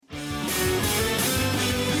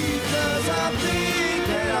I think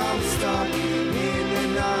that I'm stuck in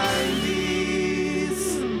the 90s.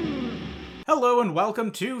 Hello and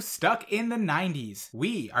welcome to Stuck in the 90s.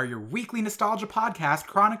 We are your weekly nostalgia podcast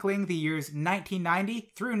chronicling the years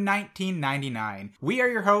 1990 through 1999. We are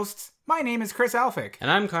your hosts. My name is Chris Alphick. And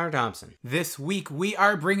I'm Connor Thompson. This week, we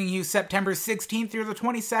are bringing you September 16th through the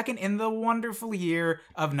 22nd in the wonderful year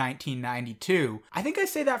of 1992. I think I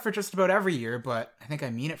say that for just about every year, but I think I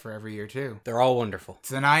mean it for every year, too. They're all wonderful. It's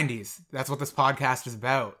the 90s. That's what this podcast is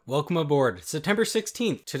about. Welcome aboard. September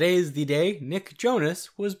 16th. Today is the day Nick Jonas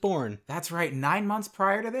was born. That's right. 9 months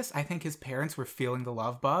prior to this, I think his parents were feeling the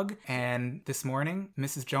love bug. And this morning,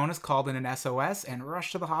 Mrs. Jonas called in an SOS and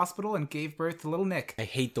rushed to the hospital and gave birth to little Nick. I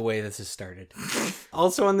hate the way this is started.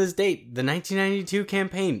 Also on this date, the 1992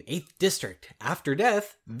 campaign, 8th District. After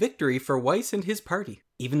death, victory for Weiss and his party.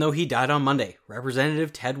 Even though he died on Monday,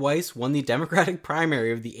 Representative Ted Weiss won the Democratic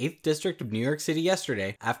primary of the 8th District of New York City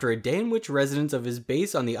yesterday after a day in which residents of his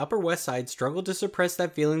base on the Upper West Side struggled to suppress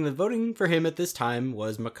that feeling that voting for him at this time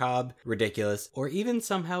was macabre, ridiculous, or even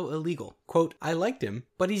somehow illegal. Quote, I liked him,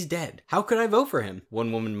 but he's dead. How could I vote for him?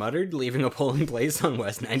 One woman muttered, leaving a polling place on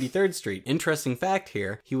West 93rd Street. Interesting fact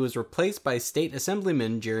here, he was replaced by State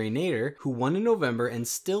Assemblyman Jerry Nader, who won in November and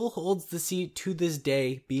still holds the seat to this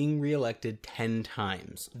day, being re-elected 10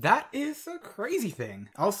 times. That is a crazy thing.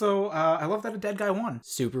 Also, I love that a dead guy won.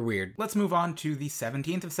 Super weird. Let's move on to the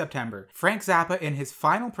 17th of September. Frank Zappa, in his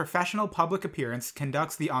final professional public appearance,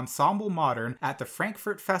 conducts the Ensemble Modern at the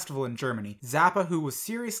Frankfurt Festival in Germany. Zappa, who was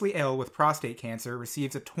seriously ill with prostate cancer,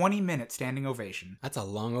 receives a 20-minute standing ovation. That's a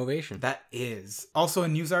long ovation. That is. Also a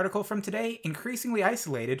news article from today, increasingly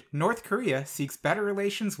isolated, North Korea seeks better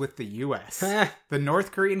relations with the U.S. The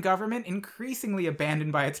North Korean government, increasingly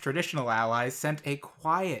abandoned by its traditional allies, sent a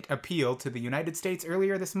quiet appeal to the United States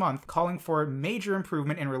earlier this month, calling for major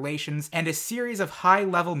improvement in relations and a series of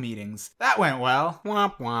high-level meetings. That went well.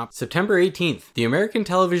 Womp womp. September 18th, the American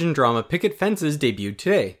television drama Picket Fences debuted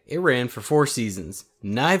today. It ran for 4 seasons.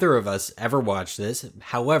 Neither of us ever watched this.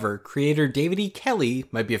 However, creator David E. Kelley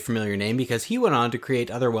might be a familiar name because he went on to create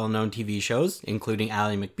other well-known TV shows, including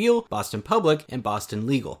Ally McBeal, Boston Public, and Boston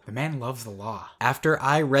Legal. The man loves the law. After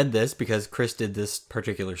I read this, because Chris did this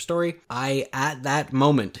particular story, I, at that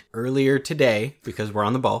moment, earlier today, because we're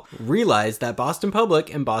on the ball, realized that Boston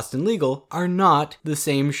Public and Boston Legal are not the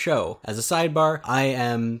same show. As a sidebar, I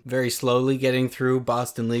am very slowly getting through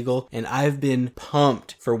Boston Legal, and I've been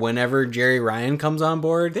pumped for whenever Jerry Ryan comes on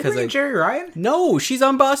board. They bring in Jerry Ryan? No, she's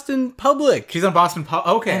on Boston Public. She's on Boston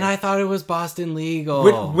Public. Okay. And I thought it was Boston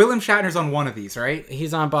Legal. William Shatner's on one of these, right?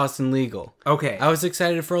 He's on Boston Legal. Okay. I was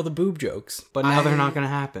excited for all the boob jokes, but now they're not going to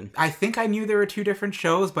happen. I think I knew there were 2 different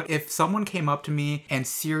shows, but if someone came up to me and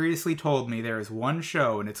seriously told me there is one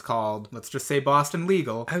show and it's called, let's just say Boston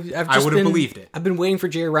Legal, I would have believed it. I've been waiting for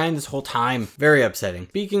Jerry Ryan this whole time. Very upsetting.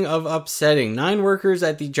 Speaking of upsetting, 9 workers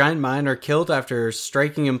at the giant mine are killed after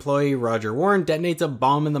striking employee Roger Warren detonates a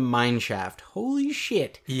bomb in the mine shaft. Holy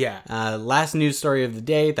shit. Yeah. Last news story of the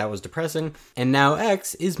day. That was depressing. And now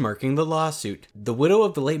X is marking the lawsuit. The widow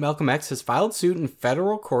of the late Malcolm X has filed suit in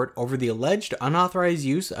federal court over the alleged unauthorized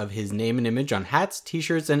use of his name and image on hats,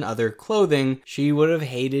 t-shirts, and other clothing. She would have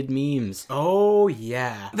hated memes. Oh,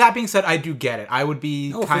 yeah. That being said, I do get it. I would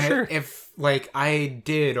be kind of, sure. if I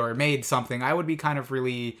did or made something, I would be kind of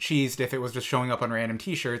really cheesed if it was just showing up on random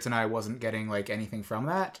t-shirts and I wasn't getting, anything from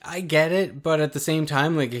that. I get it, but at the same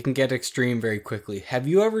time, it can get extreme very quickly. Have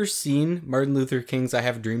you ever seen Martin Luther King's I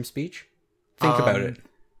Have a Dream speech? Think about it.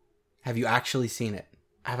 Have you actually seen it?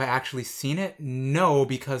 Have I actually seen it? No,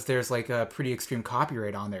 because there's a pretty extreme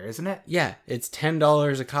copyright on there, isn't it? Yeah, it's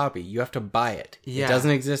 $10 a copy. You have to buy it. Yeah. It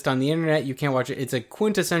doesn't exist on the internet. You can't watch it. It's a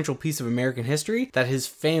quintessential piece of American history that his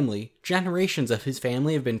family, generations of his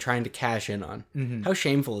family, have been trying to cash in on. Mm-hmm. How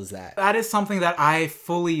shameful is that? That is something that I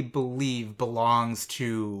fully believe belongs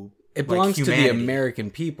to... It belongs to the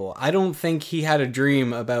American people. I don't think he had a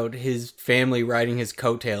dream about his family riding his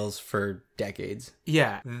coattails for decades.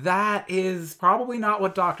 Yeah, that is probably not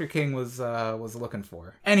what Dr. King was looking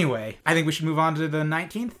for. Anyway, I think we should move on to the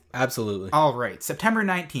 19th. Absolutely. All right, September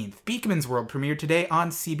 19th. Beakman's World premiered today on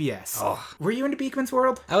CBS. Oh. Were you into Beakman's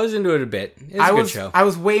World? I was into it a bit. It's a good show. I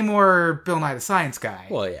was way more Bill Nye the Science Guy.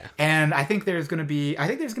 Well, yeah. And I think there's going to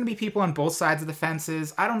be people on both sides of the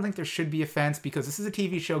fences. I don't think there should be a fence because this is a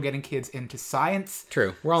TV show getting kids into science.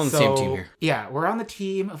 True. We're all on the same team here. Yeah, we're on the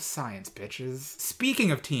team of science, bitches.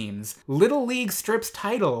 Speaking of teams, Little Little League strips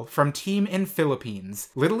title from team in Philippines.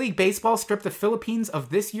 Little League Baseball stripped the Philippines of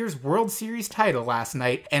this year's World Series title last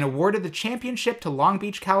night and awarded the championship to Long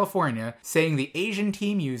Beach, California, saying the Asian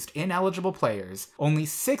team used ineligible players. Only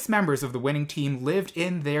 6 members of the winning team lived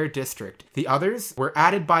in their district. The others were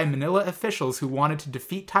added by Manila officials who wanted to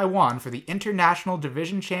defeat Taiwan for the International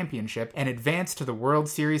Division Championship and advance to the World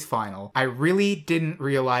Series final. I really didn't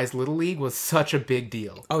realize Little League was such a big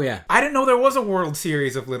deal. Oh, yeah. I didn't know there was a World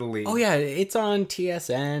Series of Little League. Oh, yeah. It's on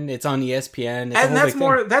TSN. It's on ESPN. It's and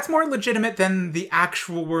that's more legitimate than the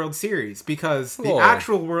actual World Series, because the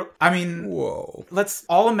actual World... I mean... Whoa. Let's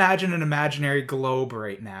all imagine an imaginary globe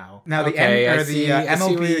right now. Now, the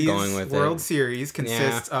MLB's World Series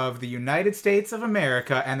consists of the United States of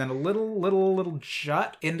America and then a little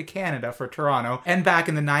jut into Canada for Toronto. And back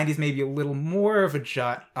in the 90s, maybe a little more of a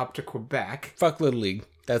jut up to Quebec. Fuck Little League.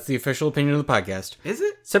 That's the official opinion of the podcast. Is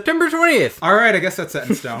it? September 20th. All right, I guess that's set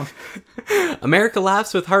in stone. America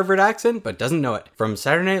laughs with Harvard accent, but doesn't know it. From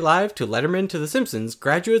Saturday Night Live to Letterman to The Simpsons,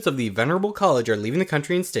 graduates of the Venerable College are leaving the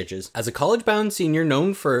country in stitches. As a college-bound senior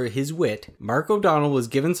known for his wit, Mark O'Donnell was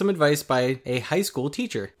given some advice by a high school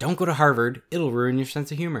teacher. Don't go to Harvard, it'll ruin your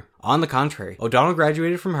sense of humor. On the contrary, O'Donnell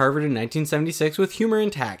graduated from Harvard in 1976 with humor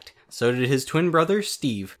intact. So did his twin brother,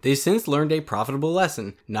 Steve. They've since learned a profitable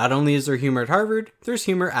lesson. Not only is there humor at Harvard, there's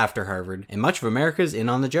humor after Harvard, and much of America is in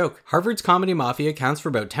on the joke. Harvard's comedy mafia accounts for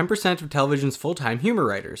about 10% of television's full-time humor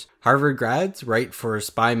writers. Harvard grads write for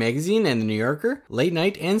Spy Magazine and The New Yorker, Late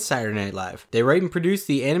Night, and Saturday Night Live. They write and produce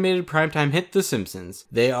the animated primetime hit The Simpsons.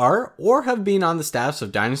 They are, or have been on the staffs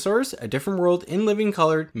of Dinosaurs, A Different World, In Living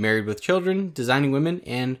Color, Married with Children, Designing Women,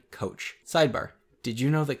 and Coach. Sidebar. Did you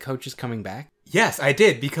know that Coach is coming back? Yes, I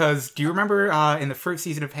did, because do you remember in the first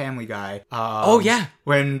season of Family Guy? Oh yeah,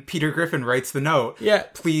 when Peter Griffin writes the note. Yeah,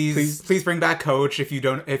 please bring back Coach. If you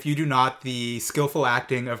do not, the skillful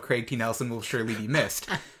acting of Craig T. Nelson will surely be missed.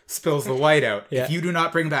 Spills the white out. Yeah. If you do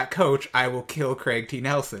not bring back Coach, I will kill Craig T.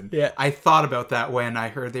 Nelson. Yeah. I thought about that when I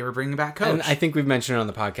heard they were bringing back Coach. And I think we've mentioned it on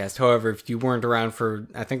the podcast. However, if you weren't around for,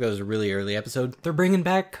 I think that was a really early episode, they're bringing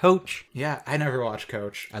back Coach. Yeah, I never watched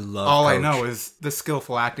Coach. I love All Coach. I know is the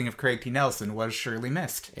skillful acting of Craig T. Nelson was surely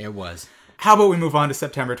missed. It was. How about we move on to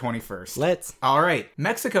September 21st? Let's. All right.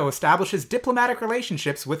 Mexico establishes diplomatic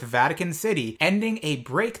relationships with Vatican City, ending a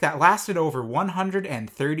break that lasted over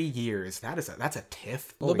 130 years. That's a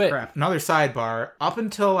tiff. A little bit. Crap. Another sidebar. Up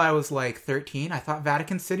until I was like 13, I thought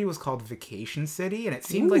Vatican City was called Vacation City, and it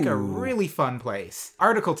seemed like a really fun place.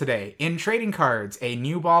 Article today. In trading cards, a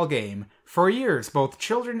new ball game. For years, both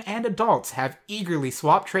children and adults have eagerly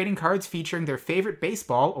swapped trading cards featuring their favorite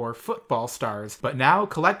baseball or football stars. But now,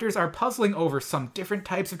 collectors are puzzling over some different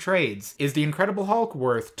types of trades. Is the Incredible Hulk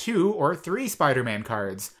worth 2 or 3 Spider-Man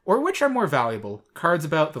cards? Or which are more valuable? Cards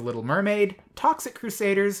about The Little Mermaid, Toxic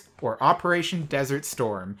Crusaders, or Operation Desert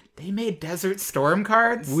Storm? They made Desert Storm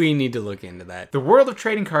cards? We need to look into that. The world of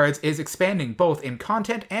trading cards is expanding both in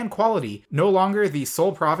content and quality. No longer the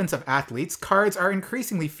sole province of athletes, cards are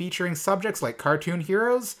increasingly featuring subjects like cartoon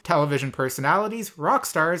heroes, television personalities, rock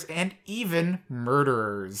stars, and even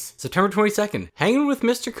murderers. September 22nd, Hanging with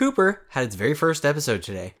Mr. Cooper had its very first episode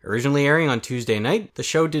today. Originally airing on Tuesday night, the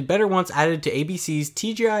show did better once added to ABC's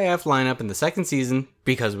TGIF lineup in the second season,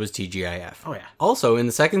 because it was TGIF. Oh yeah. Also, in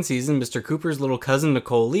the second season, Mr. Cooper's little cousin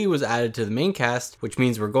Nicole Lee was added to the main cast, which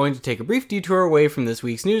means we're going to take a brief detour away from this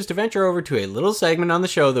week's news to venture over to a little segment on the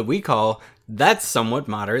show that we call That's Somewhat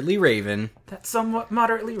Moderately Raven. That's Somewhat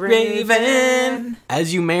Moderately Raven.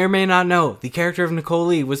 As you may or may not know, the character of Nicole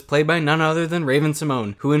Lee was played by none other than Raven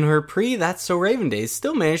Simone, who in her pre-That's So Raven days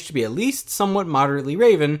still managed to be at least somewhat moderately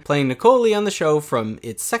Raven, playing Nicole Lee on the show from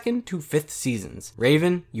its 2nd to 5th seasons.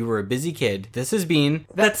 Raven, you were a busy kid. This has been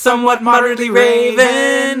That's Somewhat Moderately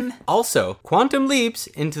Raven. Also, Quantum leaps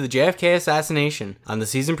into the JFK assassination. On the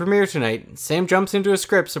season premiere tonight, Sam jumps into a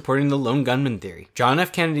script supporting the lone gunman theory. John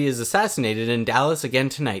F. Kennedy is assassinated in Dallas again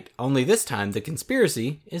tonight, only this time the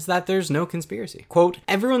conspiracy is that there's no conspiracy. Quote,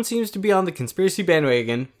 everyone seems to be on the conspiracy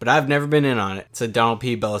bandwagon, but I've never been in on it, said Donald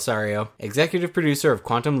P. Belisario, executive producer of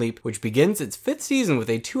Quantum Leap, which begins its 5th season with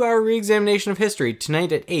a 2-hour re-examination of history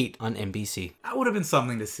tonight at 8 on NBC. That would have been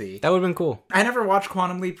something to see. That would have been cool. I never watched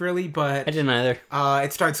Quantum Leap really, but I didn't either.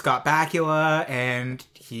 It starred Scott Bakula, and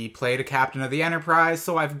he played a captain of the Enterprise,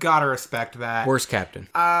 so I've gotta respect that. Worst captain.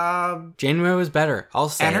 Janeway was better. I'll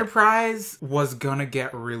say Enterprise Boys was gonna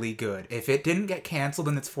get really good. If it didn't get canceled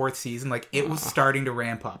in its 4th season, like, it was starting to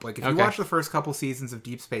ramp up. Like, if you watch the first couple seasons of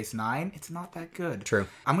Deep Space Nine, it's not that good. True.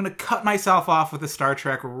 I'm gonna cut myself off with the Star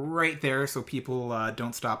Trek right there so people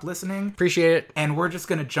don't stop listening. Appreciate it. And we're just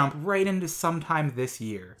gonna jump right into sometime this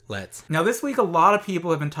year. Let's. Now, this week, a lot of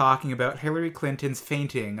people have been talking about Hillary Clinton's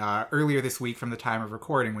fainting earlier this week from the time of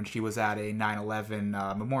recording when she was at a 9/11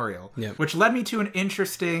 memorial, which led me to an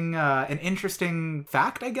interesting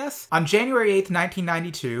fact, I guess. On January 8th,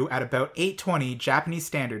 1992, at about 8:20 Japanese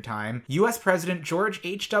Standard Time, U.S. President George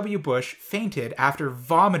H.W. Bush fainted after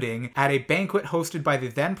vomiting at a banquet hosted by the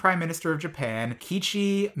then Prime Minister of Japan,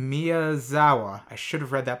 Kiichi Miyazawa. I should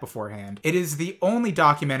have read that beforehand. It is the only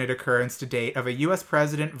documented occurrence to date of a U.S.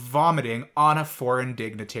 president vomiting on a foreign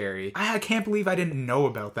dignitary. I can't believe I didn't know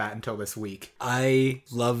about that until this week. I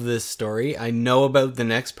love this story. I know about the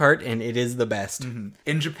next part, and it is the best.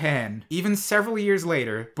 In Japan, even several years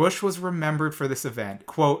later, Bush was remembered for this event.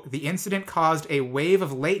 Quote, the incident caused a wave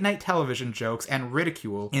of late-night television jokes and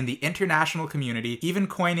ridicule in the international community, even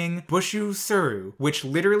coining Bushu Suru, which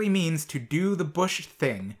literally means to do the Bush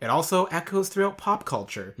thing. It also echoes throughout pop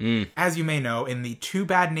culture. As you may know, in the Two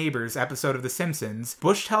Bad Neighbors episode of The Simpsons,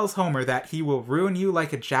 Bush tells Homer that he will ruin you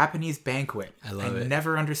like a Japanese banquet. I love it.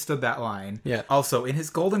 Never understood that line. Yeah. Also, in his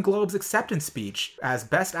Golden Globes acceptance speech, as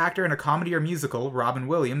Best Actor in a Comedy or Musical, Robin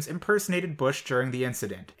Williams impersonated Bush during the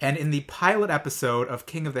incident. And in the pilot episode of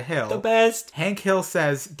King of the Hill, The best. Hank Hill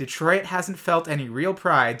says, Detroit hasn't felt any real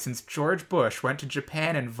pride since George Bush went to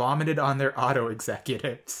Japan and vomited on their auto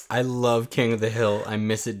executives. I love King of the Hill. I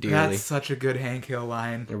miss it dearly. That's such a good Hank Hill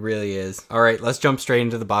line. It really is. All right, let's jump straight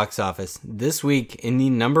into the box office. This week, in the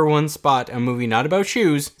 #1 spot, a movie not about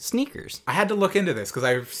shoes, sneakers. I had to look into this because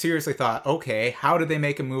I seriously thought, okay, how did they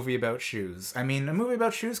make a movie about shoes? I mean, a movie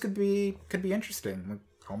about shoes could be interesting.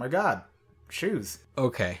 Oh my god, shoes.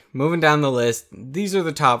 Okay, moving down the list, these are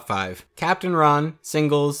the top 5. Captain Ron,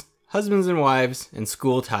 Singles, Husbands and Wives, and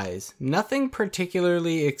School Ties. Nothing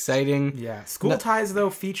particularly exciting. Yeah, School Ties, though,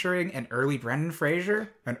 featuring an early Brendan Fraser,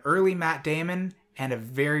 an early Matt Damon, and a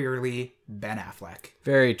very early Ben Affleck.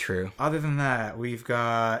 Very true. Other than that, we've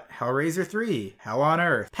got Hellraiser 3, Hell on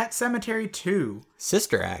Earth, Pet Sematary 2.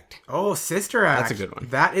 Sister Act. Oh, Sister Act. That's a good one.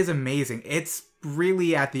 That is amazing. It's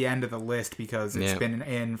really at the end of the list because it's Yeah. been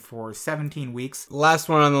in for 17 weeks. Last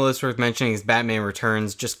one on the list worth mentioning is Batman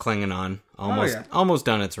Returns, just clinging on. Almost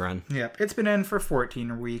done its run. Yep, it's been in for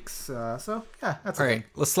 14 weeks, so yeah, that's All okay. right,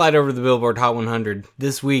 let's slide over to the Billboard Hot 100.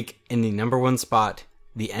 This week, in the #1 spot,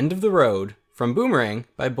 The End of the Road from Boomerang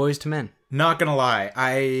by Boyz II Men. Not gonna lie,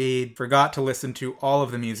 I forgot to listen to all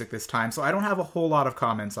of the music this time, so I don't have a whole lot of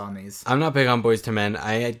comments on these. I'm not big on Boyz II Men.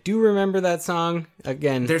 I do remember that song.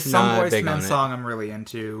 Again, There's some not Boyz big II Men on it. song I'm really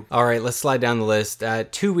into. All right, let's slide down the list.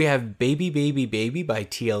 At 2, we have Baby Baby Baby by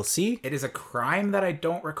TLC. It is a crime that I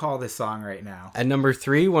don't recall this song right now. At number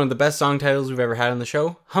 3, one of the best song titles we've ever had on the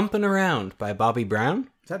show, Humpin' Around by Bobby Brown.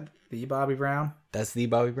 Is that the Bobby Brown? That's the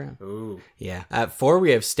Bobby Brown. Ooh. Yeah. At 4,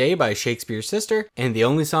 we have Stay by Shakespears Sister. And the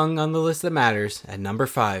only song on the list that matters, at number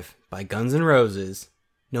 5, by Guns N' Roses,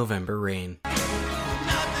 November Rain.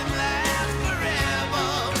 Nothing lasts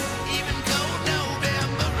forever, even cold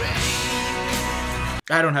November rain.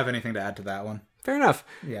 I don't have anything to add to that one. Fair enough.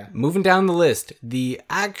 Yeah. Moving down the list, the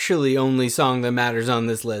actually only song that matters on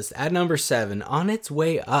this list, at number 7, on its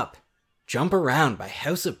way up, Jump Around by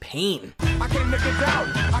House of Pain. I came to get down,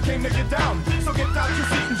 I came to get down. So get out your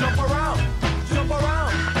seat and jump around, jump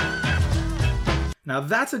around. Now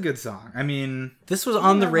that's a good song. I mean, This was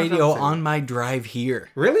on the Not much radio else to say. on my drive here.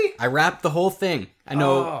 really? I rapped the whole thing. I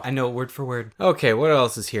know word for word. Okay, what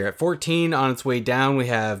else is here? At 14, on its way down, we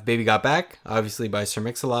have Baby Got Back, obviously by Sir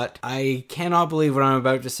Mix-a-Lot. I cannot believe what I'm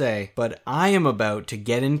about to say, but I am about to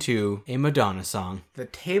get into a Madonna song. The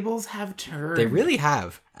tables have turned. They really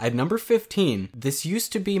have. At number 15, This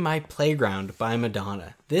Used to Be My Playground by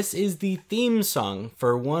Madonna. This is the theme song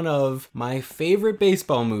for one of my favorite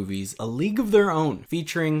baseball movies, A League of Their Own,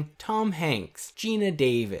 featuring Tom Hanks, Gina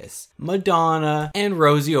Davis, Madonna, and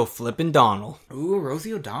Rosie O'Flippin' Ooh,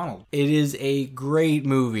 Rosie O'Donnell. It is a great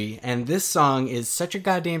movie, and this song is such a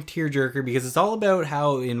goddamn tearjerker because it's all about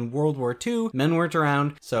how in World War II, men weren't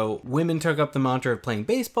around, so women took up the mantra of playing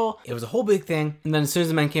baseball. It was a whole big thing, and then as soon as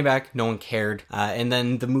the men came back, no one cared. And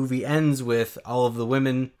then the movie ends with all of the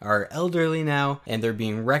women are elderly now, and they're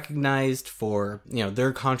being recognized for,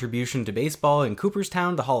 their contribution to baseball in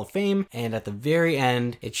Cooperstown, the Hall of Fame, and at the very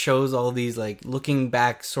end, it shows all these, looking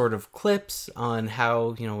back sort of clips on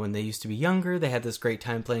how, when they used to be younger, they had had this great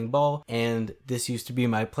time playing ball, and This Used to Be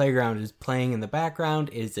My Playground is playing in the background.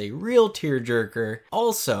 It's a real tearjerker.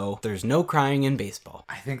 Also, there's no crying in baseball.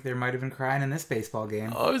 I think there might have been crying in this baseball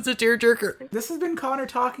game. Oh, it's a tearjerker. This has been Connor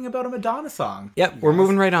talking about a Madonna song. Yep, we're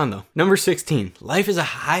moving right on though. Number 16, Life is a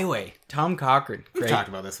Highway. Tom Cochran. We've Great. talked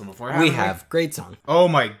about this one before, We have. Great song. Oh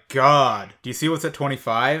my god. Do you see what's at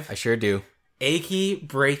 25? I sure do. Achy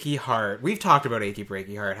Breaky Heart. We've talked about Achy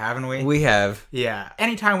Breaky Heart, haven't we? We have. Yeah.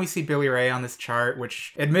 Anytime we see Billy Ray on this chart,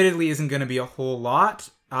 which admittedly isn't going to be a whole lot,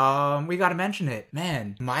 we got to mention it.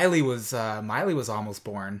 Man, Miley was almost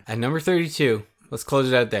born. At number 32, let's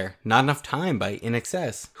close it out there. Not Enough Time by In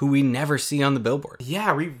Excess, who we never see on the Billboard.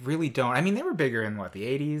 Yeah, we really don't. I mean, they were bigger in, the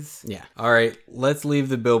 80s? Yeah. All right, let's leave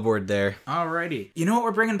the Billboard there. Alrighty. You know what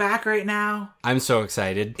we're bringing back right now? I'm so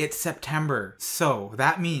excited. It's September, so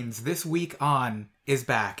that means This Week On is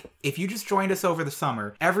back. If you just joined us over the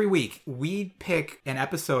summer, every week we pick an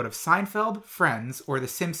episode of Seinfeld, Friends, or The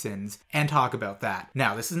Simpsons and talk about that.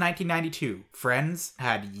 Now, this is 1992. Friends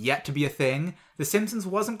had yet to be a thing. The Simpsons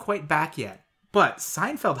wasn't quite back yet. But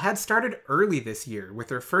Seinfeld had started early this year, with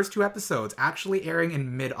their first 2 episodes actually airing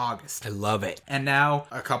in mid-August. I love it. And now,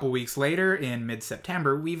 a couple weeks later, in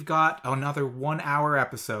mid-September, we've got another 1-hour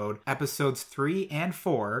episode, episodes 3 and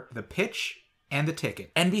 4, The Pitch and The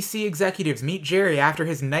Ticket. NBC executives meet Jerry after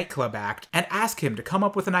his nightclub act and ask him to come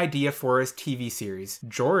up with an idea for his TV series.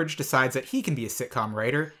 George decides that he can be a sitcom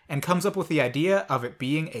writer and comes up with the idea of it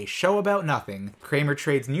being a show about nothing. Kramer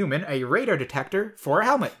trades Newman a radar detector for a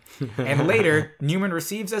helmet. And later, Newman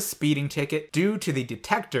receives a speeding ticket due to the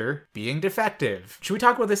detector being defective. Should we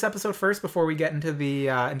talk about this episode first before we get into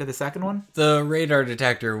the second one? The radar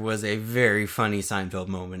detector was a very funny Seinfeld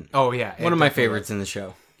moment. Oh yeah. One of my favorites in the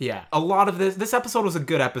show. Yeah, a lot of this episode was a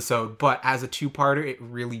good episode, but as a 2-parter, it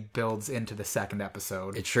really builds into the second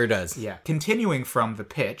episode. It sure does. Yeah. Continuing from The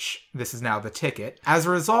Pitch, this is now The Ticket. As a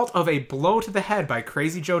result of a blow to the head by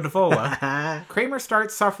Crazy Joe Davola, Kramer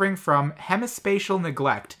starts suffering from hemispatial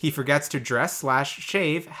neglect. He forgets to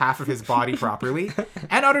dress/shave half of his body properly,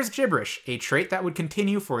 and utters gibberish, a trait that would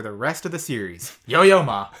continue for the rest of the series. Yo-yo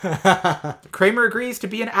ma. Kramer agrees to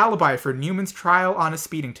be an alibi for Newman's trial on a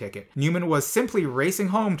speeding ticket. Newman was simply racing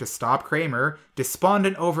home to stop Kramer,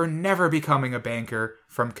 despondent over never becoming a banker,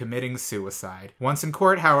 from committing suicide. Once in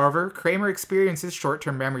court, however, Kramer experiences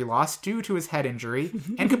short-term memory loss due to his head injury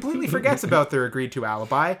and completely forgets about their agreed-to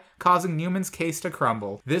alibi, causing Newman's case to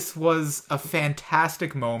crumble. This was a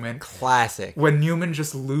fantastic moment. Classic. When Newman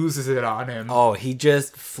just loses it on him. Oh, he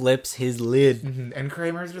just flips his lid. And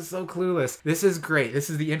Kramer's just so clueless. This is great. This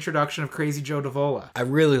is the introduction of Crazy Joe Davola. I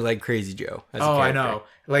really like Crazy Joe as a character. I know.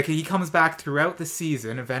 Like, he comes back throughout the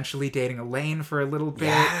season, eventually dating Elaine for a little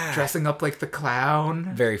bit, dressing up like the clown.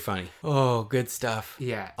 Very funny. Oh, good stuff.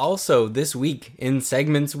 Yeah. Also, this week, in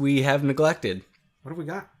segments we have neglected. What have we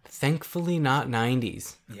got? Thankfully not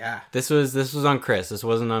 90s. Yeah. This was on Chris. This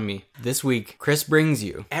wasn't on me. This week, Chris brings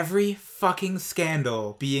you every fucking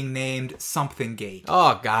scandal being named Something Gate.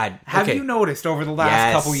 Oh, God. Have you noticed over the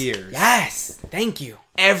last couple years? Yes. Thank you.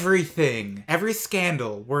 Everything, every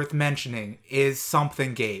scandal worth mentioning is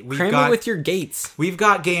Something Gate. Cram it with your gates. We've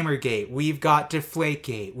got Gamergate. We've got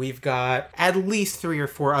Deflategate. We've got at least 3 or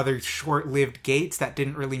 4 other short-lived gates that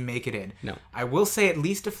didn't really make it in. No. I will say at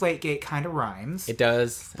least Deflategate kind of rhymes. It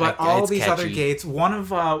does. But all these catchy. other gates, one of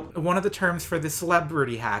the terms for the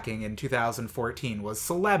celebrity hacking in 2014 was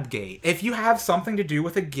Celebgate. If you have something to do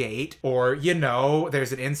with a gate, or,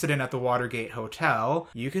 there's an incident at the Watergate Hotel,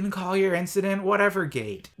 you can call your incident whatever gate.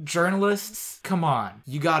 Journalists, come on.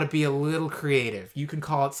 You gotta be a little creative. You can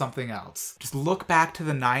call it something else. Just look back to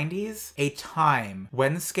the 90s, a time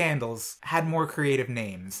when scandals had more creative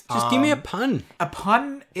names. Just give me a pun. A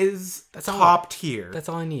pun is top tier. That's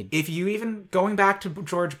all I need. If you even, going back to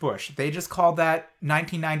George Bush, they just called that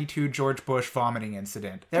 1992 George Bush vomiting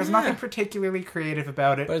incident. There's nothing particularly creative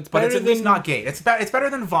about it, but it's at least not gate. It's better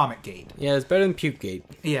than Vomit Gate. Yeah, it's better than Puke Gate.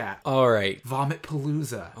 Yeah. All right. Vomit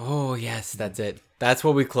Palooza. Oh, yes, that's it. That's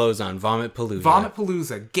what we close on. Vomit Palooza. Vomit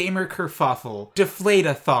Palooza, Gamer Kerfuffle,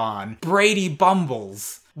 Deflate-a-thon, Brady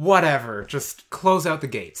Bumbles, whatever. Just close out the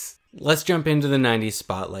gates. Let's jump into the 90s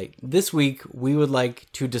spotlight. This week, we would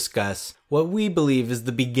like to discuss what we believe is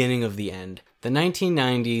the beginning of the end. The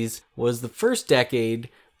 1990s was the first decade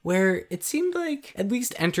where it seemed like, at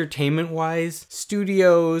least entertainment-wise,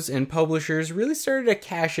 studios and publishers really started to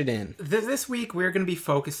cash it in. This week, we're going to be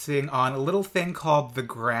focusing on a little thing called The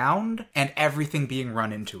Ground and everything being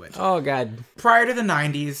run into it. Oh, God. Prior to the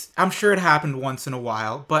 90s, I'm sure it happened once in a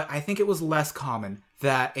while, but I think it was less common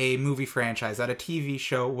that a movie franchise, that a TV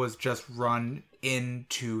show was just run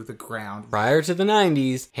into the ground. Prior to the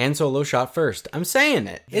 90s, Han Solo shot first. I'm saying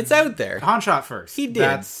it. It's out there. Han shot first. He did.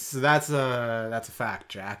 That's a fact,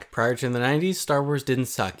 Jack. Prior to the 90s, Star Wars didn't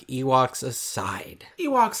suck. Ewoks aside.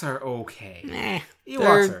 Ewoks are okay.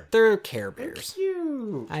 Ewoks they're Care Bears.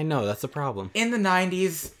 Cute. I know, that's a problem. In the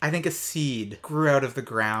 90s, I think a seed grew out of the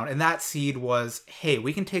ground, and that seed was, hey,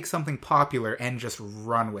 we can take something popular and just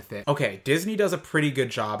run with it. Okay, Disney does a pretty good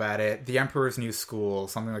job at it. The Emperor's New School,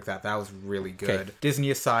 something like that. That was really good. Okay.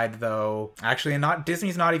 Disney aside, though, actually,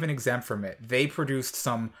 Disney's not even exempt from it. They produced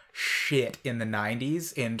some shit in the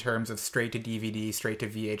 90s in terms of straight to DVD, straight to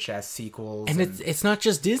VHS sequels. And it's not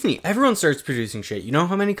just Disney. Everyone starts producing shit. You know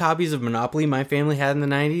how many copies of Monopoly my family had in the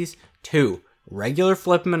 90s? 2. Regular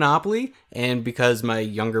flip Monopoly, and because my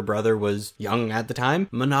younger brother was young at the time,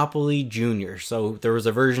 Monopoly Junior. So there was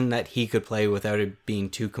a version that he could play without it being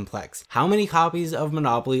too complex. How many copies of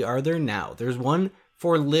Monopoly are there now? There's one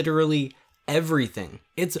for literally everything.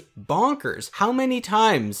 It's bonkers. How many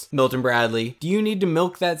times, Milton Bradley, do you need to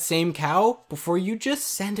milk that same cow before you just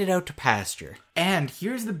send it out to pasture? And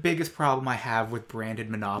here's the biggest problem I have with branded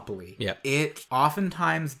Monopoly. Yep. It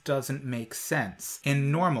oftentimes doesn't make sense.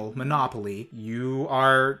 In normal Monopoly, you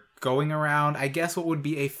are going around, I guess, what would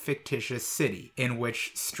be a fictitious city in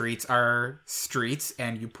which streets are streets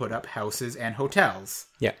and you put up houses and hotels.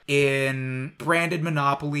 Yeah. In branded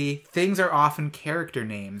Monopoly, things are often character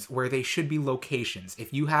names where they should be locations.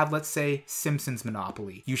 If you have, let's say, Simpsons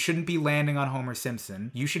Monopoly, you shouldn't be landing on Homer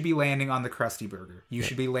Simpson. You should be landing on the Krusty Burger. You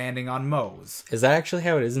should be landing on Moe's. Is that actually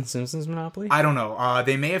how it is in Simpsons Monopoly? I don't know.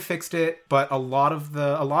 They may have fixed it, but a lot of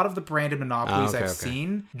the branded Monopolies I've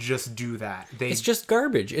seen just do that. It's just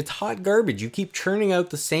garbage. It's hot garbage. You keep churning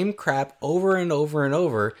out the same crap over and over and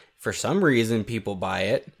over. For some reason, people buy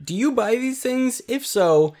it. Do you buy these things? If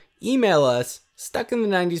so, email us,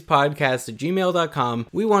 stuckinthe90spodcast@gmail.com.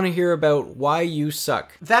 We want to hear about why you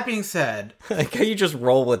suck. That being said... Like how you just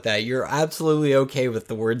roll with that. You're absolutely okay with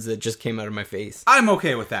the words that just came out of my face. I'm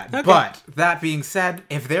okay with that. Okay. But, that being said,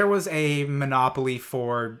 if there was a Monopoly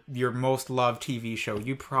for your most loved TV show,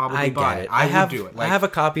 you'd probably buy it. I would do it. I have a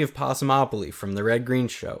copy of Possimopoly from the Red Green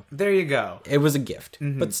Show. There you go. It was a gift,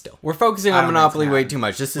 but still. We're focusing on Monopoly way too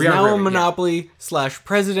much. This is now a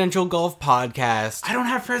Monopoly/Presidential Golf podcast. I don't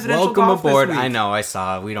have Presidential Welcome Golf aboard. this week. I know, I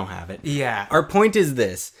saw. We don't have it. Yeah. Our point is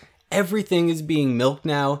this. Everything is being milked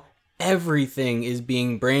now. Everything is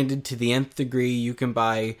being branded to the nth degree. You can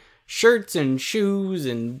buy shirts and shoes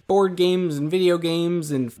and board games and video games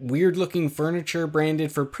and weird looking furniture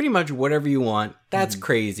branded for pretty much whatever you want. That's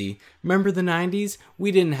crazy. Remember the 90s?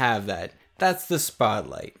 We didn't have that. That's the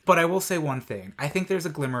spotlight. But I will say one thing. I think there's a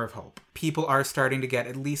glimmer of hope. People are starting to get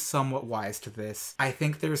at least somewhat wise to this. I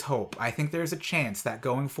think there's hope. I think there's a chance that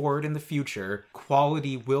going forward in the future,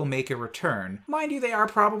 quality will make a return. Mind you, they are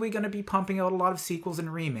probably going to be pumping out a lot of sequels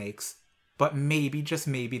and remakes. But maybe, just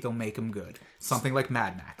maybe, they'll make them good. Something like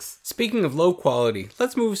Mad Max. Speaking of low quality,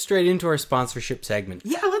 let's move straight into our sponsorship segment.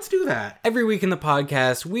 Yeah, let's do that. Every week in the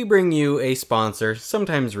podcast, we bring you a sponsor,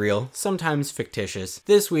 sometimes real, sometimes fictitious.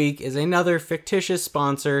 This week is another fictitious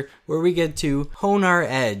sponsor where we get to hone our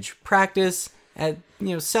edge, practice at,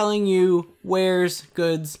 selling you wares,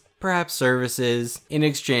 goods, perhaps services in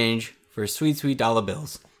exchange for sweet, sweet dollar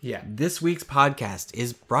bills. Yeah. This week's podcast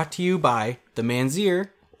is brought to you by the Manzier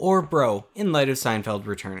or Bro, in light of Seinfeld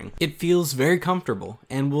returning. It feels very comfortable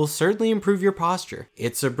and will certainly improve your posture.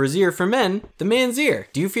 It's a brassiere for men, the Manzier.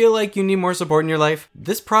 Do you feel like you need more support in your life?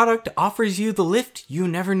 This product offers you the lift you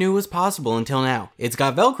never knew was possible until now. It's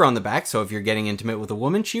got Velcro on the back, so if you're getting intimate with a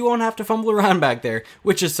woman, she won't have to fumble around back there,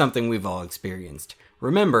 which is something we've all experienced.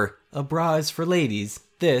 Remember, a bra is for ladies.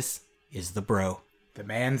 This is the Bro. The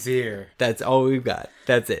Manzier. That's all we've got.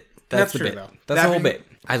 That's it. That's the true, bit. though. That's the whole bit.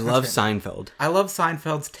 I love Seinfeld. I love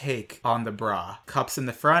Seinfeld's take on the bra. Cups in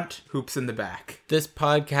the front, hoops in the back. This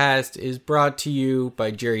podcast is brought to you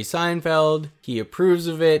by Jerry Seinfeld. He approves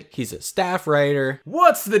of it. He's a staff writer.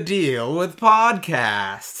 What's the deal with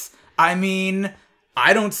podcasts? I mean,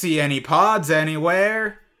 I don't see any pods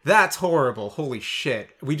anywhere. That's horrible. Holy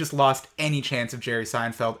shit. We just lost any chance of Jerry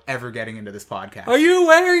Seinfeld ever getting into this podcast. Are you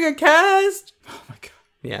wearing a cast? Oh my god.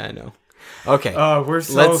 Yeah, I know. Okay. Oh, we're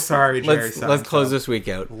so sorry, Jerry Seinfeld. Let's close this week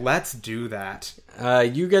out. Let's do that.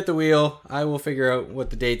 You get the wheel. I will figure out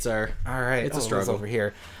what the dates are. All right. It's a struggle. Over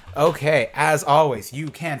here. Okay, as always, you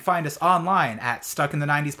can find us online at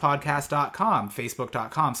stuckinthe90spodcast.com,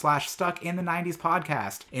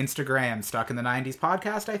 facebook.com/stuckinthe90spodcast, Instagram,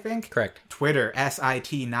 stuckinthe90spodcast, I think? Correct. Twitter,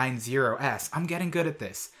 SIT90S. I'm getting good at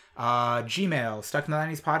this. Gmail,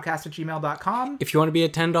 stuckinthe90spodcast@gmail.com. If you want to be a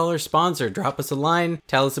 $10 sponsor, drop us a line,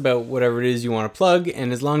 tell us about whatever it is you want to plug,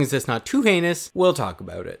 and as long as it's not too heinous, we'll talk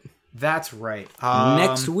about it. That's right.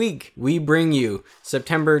 Next week, we bring you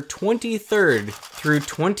September 23rd through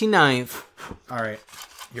 29th. All right.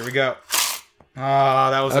 Here we go.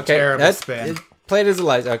 Oh, that was a terrible spin. Play it as a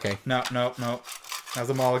light. Okay. No. That was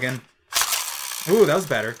a mulligan. Ooh, that was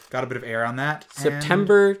better. Got a bit of air on that.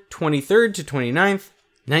 September 23rd to 29th,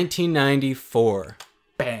 1994.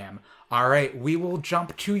 Bam. All right, we will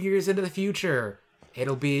jump 2 years into the future.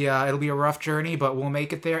 It'll be a rough journey, but we'll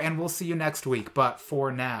make it there, and we'll see you next week. But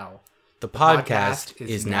for now, the podcast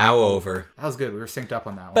is now over. That was good. We were synced up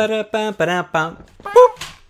on that one. Ba-da-ba-ba-da-ba. Boop.